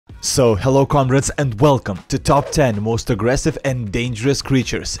So hello comrades and welcome to top 10 most aggressive and dangerous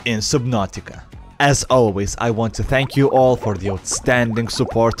creatures in Subnautica. As always, I want to thank you all for the outstanding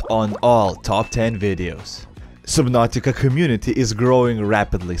support on all top 10 videos. Subnautica community is growing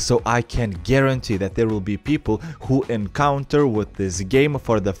rapidly, so I can guarantee that there will be people who encounter with this game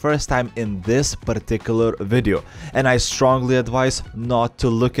for the first time in this particular video, and I strongly advise not to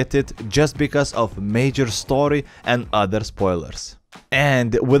look at it just because of major story and other spoilers.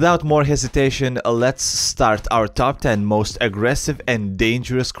 And without more hesitation, let's start our top 10 most aggressive and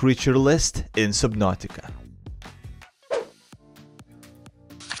dangerous creature list in Subnautica.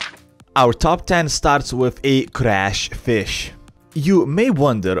 Our top 10 starts with a crash fish. You may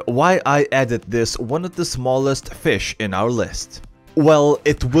wonder why I added this one of the smallest fish in our list. Well,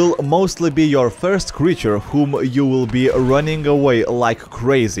 it will mostly be your first creature whom you will be running away like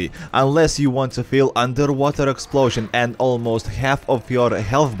crazy, unless you want to feel underwater explosion and almost half of your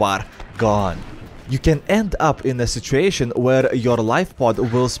health bar gone. You can end up in a situation where your life pod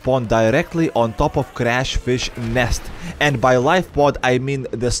will spawn directly on top of crash fish nest, and by life pod I mean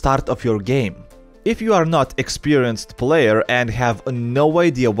the start of your game. If you are not experienced player and have no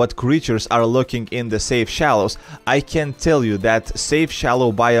idea what creatures are lurking in the safe shallows, I can tell you that safe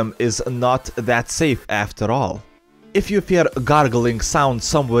shallow biome is not that safe after all. If you fear gargling sound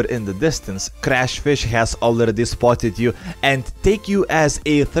somewhere in the distance, crash fish has already spotted you and take you as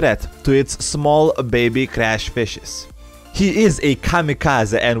a threat to its small baby crash fishes. He is a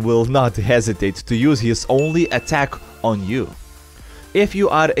kamikaze and will not hesitate to use his only attack on you. If you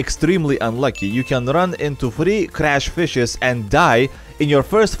are extremely unlucky, you can run into 3 crash fishes and die in your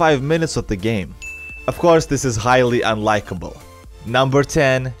first 5 minutes of the game. Of course, this is highly unlikable. Number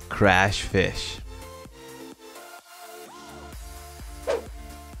 10. Crash fish.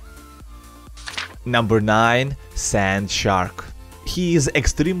 Number 9. Sand shark. He is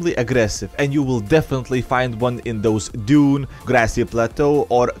extremely aggressive and you will definitely find one in those dune, grassy plateau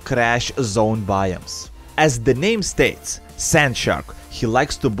or crash zone biomes. As the name states, sand shark, he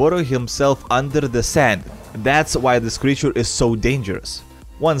likes to burrow himself under the sand. That's why this creature is so dangerous.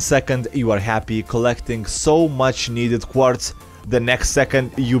 1 second you are happy collecting so much needed quartz, the next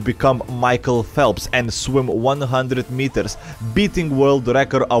second you become Michael Phelps and swim 100 meters, beating world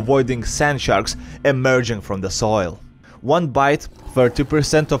record avoiding sand sharks emerging from the soil. 1 bite,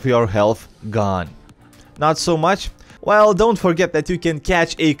 30% of your health gone. Not so much? Well, don't forget that you can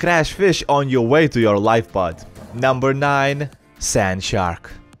catch a crash fish on your way to your life pod. Number 9. Sand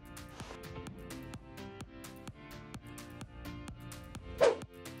shark.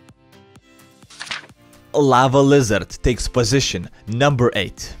 Lava lizard takes position. Number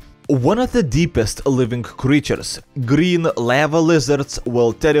 8. One of the deepest living creatures, green lava lizards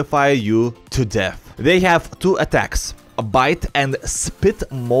will terrify you to death. They have 2 attacks, bite and spit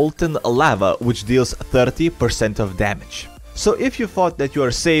molten lava, which deals 30% of damage. So if you thought that you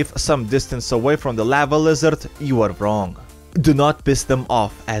are safe some distance away from the lava lizard, you are wrong. Do not piss them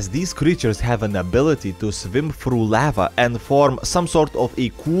off, as these creatures have an ability to swim through lava and form some sort of a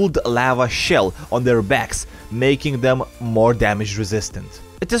cooled lava shell on their backs, making them more damage resistant.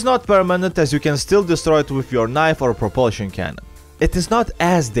 It is not permanent, as you can still destroy it with your knife or propulsion cannon. It is not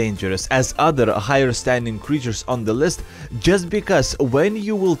as dangerous as other higher standing creatures on the list, just because when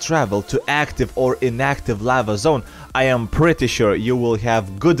you will travel to active or inactive lava zone, I am pretty sure you will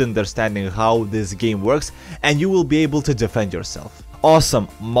have good understanding how this game works and you will be able to defend yourself. Awesome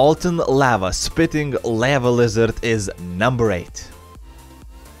molten lava spitting lava lizard is number 8.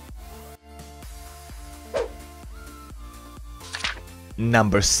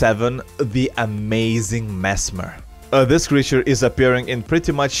 Number 7. The amazing Mesmer. This creature is appearing in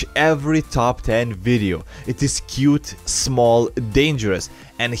pretty much every top 10 video. It is cute, small, dangerous,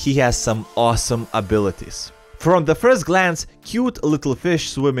 and he has some awesome abilities. From the first glance, cute little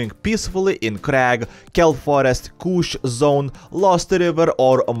fish swimming peacefully in crag, kelp forest, kush zone, lost river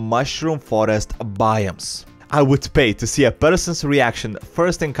or mushroom forest biomes. I would pay to see a person's reaction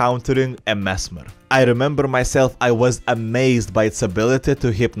first encountering a Mesmer. I remember myself, I was amazed by its ability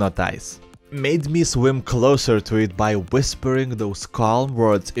to hypnotize. Made me swim closer to it by whispering those calm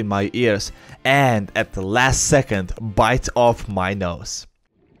words in my ears and at the last second bite off my nose.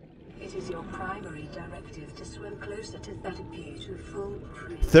 It is your primary directive to swim closer to that beautiful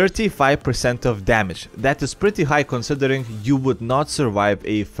tree. 35% of damage. That is pretty high considering you would not survive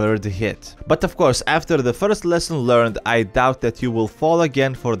a 3rd hit. But of course, after the first lesson learned, I doubt that you will fall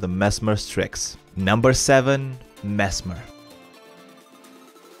again for the Mesmer's tricks. Number 7. Mesmer.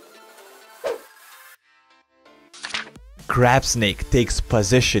 Crab snake takes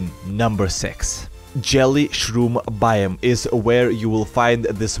position. Number 6. Jelly Shroom biome is where you will find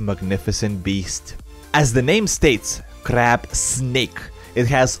this magnificent beast. As the name states, crab snake. It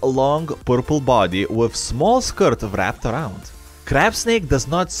has a long purple body with small skirt wrapped around. Crab snake does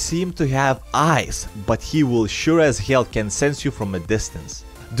not seem to have eyes, but he will sure as hell can sense you from a distance.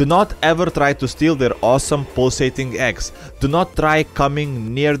 Do not ever try to steal their awesome pulsating eggs. Do not try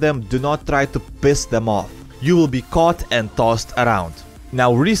coming near them. Do not try to piss them off. You will be caught and tossed around.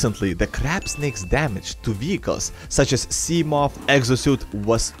 Now recently, the crab snake's damage to vehicles such as Seamoth Exosuit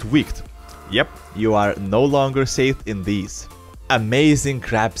was tweaked. Yep, you are no longer safe in these. Amazing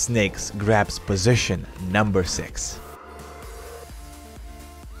crab snakes grabs position number 6.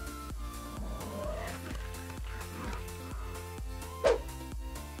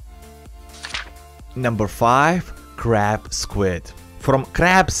 Number 5, crab squid. From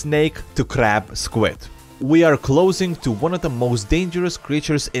crab snake to crab squid. We are closing to one of the most dangerous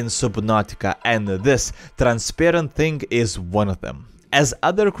creatures in Subnautica, and this transparent thing is one of them. As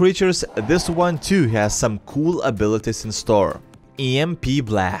other creatures, this one too has some cool abilities in store. EMP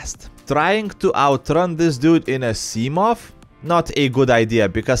Blast. Trying to outrun this dude in a Seamoth? Not a good idea,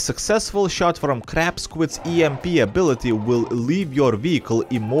 because successful shot from crab squid's EMP ability will leave your vehicle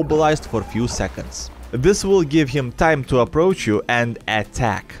immobilized for few seconds. This will give him time to approach you and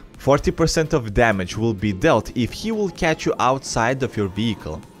attack. 40% of damage will be dealt if he will catch you outside of your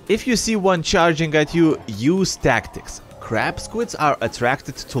vehicle. If you see one charging at you, use tactics. Crab squids are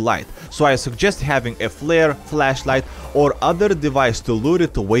attracted to light, so I suggest having a flare, flashlight, or other device to lure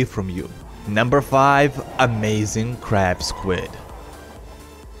it away from you. Number 5, amazing crab squid.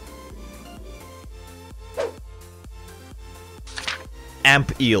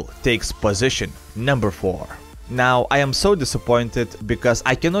 Amp eel takes position number 4. Now, I am so disappointed because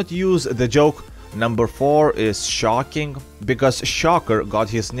I cannot use the joke number 4 is shocking because Shocker got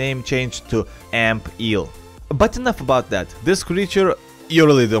his name changed to Amp Eel. But enough about that. This creature, you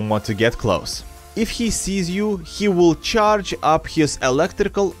really don't want to get close. If he sees you, he will charge up his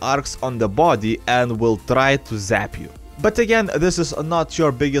electrical arcs on the body and will try to zap you. But again, this is not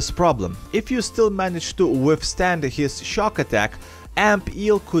your biggest problem. If you still manage to withstand his shock attack, Amp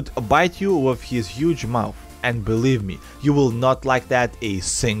Eel could bite you with his huge mouth. And believe me, you will not like that a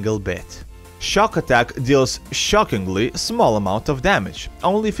single bit. Shock attack deals shockingly small amount of damage,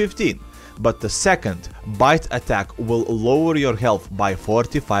 only 15, but the second bite attack will lower your health by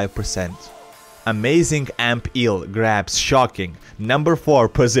 45%. Amazing Amp Eel grabs shocking number 4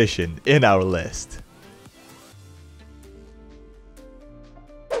 position in our list.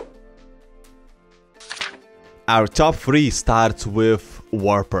 Our top 3 starts with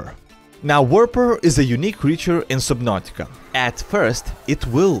Warper. Now, Warper is a unique creature in Subnautica. At first, it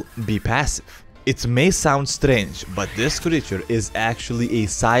will be passive. It may sound strange, but this creature is actually a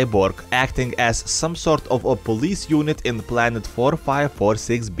cyborg acting as some sort of a police unit in planet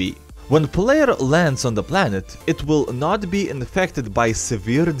 4546b. When player lands on the planet, it will not be infected by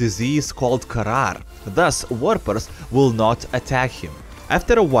severe disease called Creautres, thus Warpers will not attack him.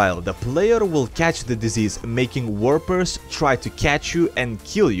 After a while, the player will catch the disease, making Warpers try to catch you and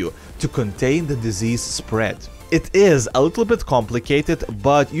kill you to contain the disease spread. It is a little bit complicated,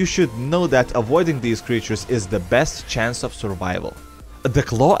 but you should know that avoiding these creatures is the best chance of survival. The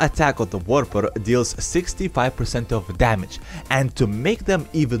claw attack of the Warper deals 65% of damage, and to make them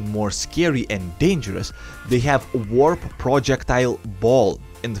even more scary and dangerous, they have Warp Projectile Ball.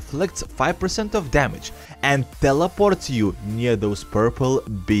 Inflicts 5% of damage and teleports you near those purple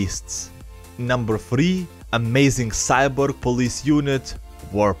beasts. Number 3, amazing cyborg police unit,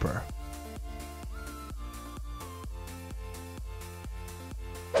 Warper.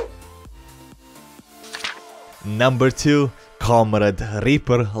 Number 2, Comrade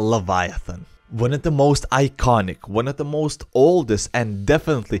Reaper Leviathan. One of the most iconic, one of the most oldest, and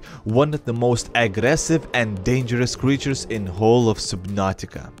definitely one of the most aggressive and dangerous creatures in whole of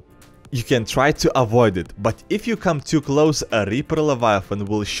Subnautica. You can try to avoid it, but if you come too close, a Reaper Leviathan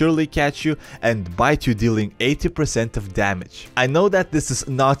will surely catch you and bite you, dealing 80% of damage. I know that this is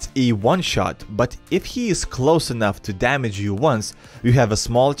not a one-shot, but if he is close enough to damage you once, you have a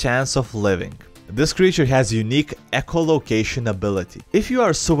small chance of living. This creature has unique echolocation ability. If you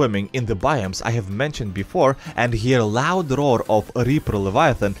are swimming in the biomes I have mentioned before and hear loud roar of a Reaper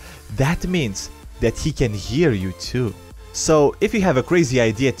Leviathan, that means that he can hear you too. So if you have a crazy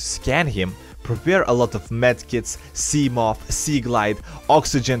idea to scan him, prepare a lot of medkits, Seamoth, Sea Glide,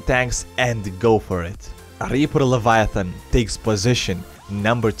 oxygen tanks, and go for it. Reaper Leviathan takes position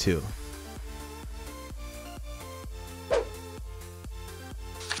number 2.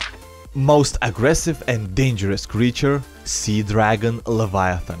 Most aggressive and dangerous creature, Sea Dragon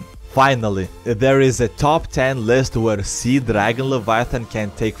Leviathan. Finally, there is a top 10 list where Sea Dragon Leviathan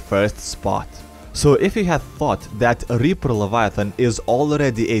can take first spot. So if you had thought that Reaper Leviathan is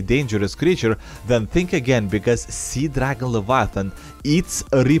already a dangerous creature, then think again, because Sea Dragon Leviathan eats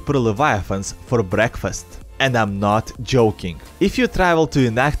Reaper Leviathans for breakfast. And I'm not joking. If you travel to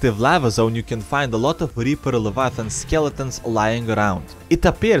an active lava zone, you can find a lot of Reaper Leviathan skeletons lying around. It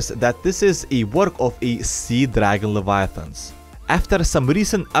appears that this is a work of a Sea Dragon Leviathans. After some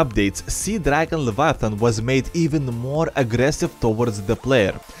recent updates, Sea Dragon Leviathan was made even more aggressive towards the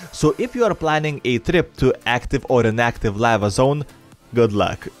player. So if you are planning a trip to active or inactive lava zone, good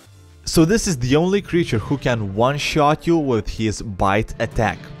luck. So this is the only creature who can one-shot you with his bite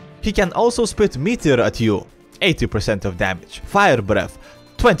attack. He can also spit meteor at you, 80% of damage, fire breath,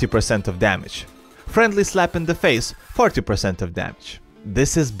 20% of damage, friendly slap in the face, 40% of damage.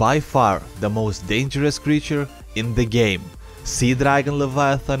 This is by far the most dangerous creature in the game. Sea Dragon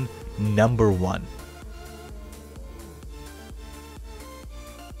Leviathan number 1.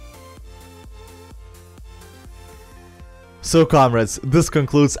 So comrades, this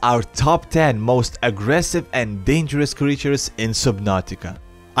concludes our top 10 most aggressive and dangerous creatures in Subnautica.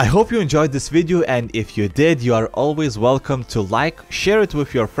 I hope you enjoyed this video, and if you did, you are always welcome to like, share it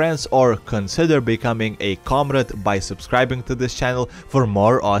with your friends, or consider becoming a comrade by subscribing to this channel for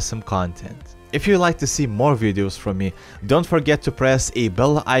more awesome content. If you'd like to see more videos from me, don't forget to press a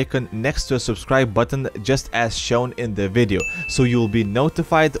bell icon next to a subscribe button just as shown in the video, so you'll be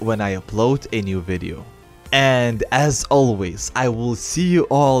notified when I upload a new video. And as always, I will see you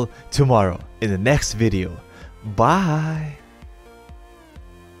all tomorrow in the next video. Bye!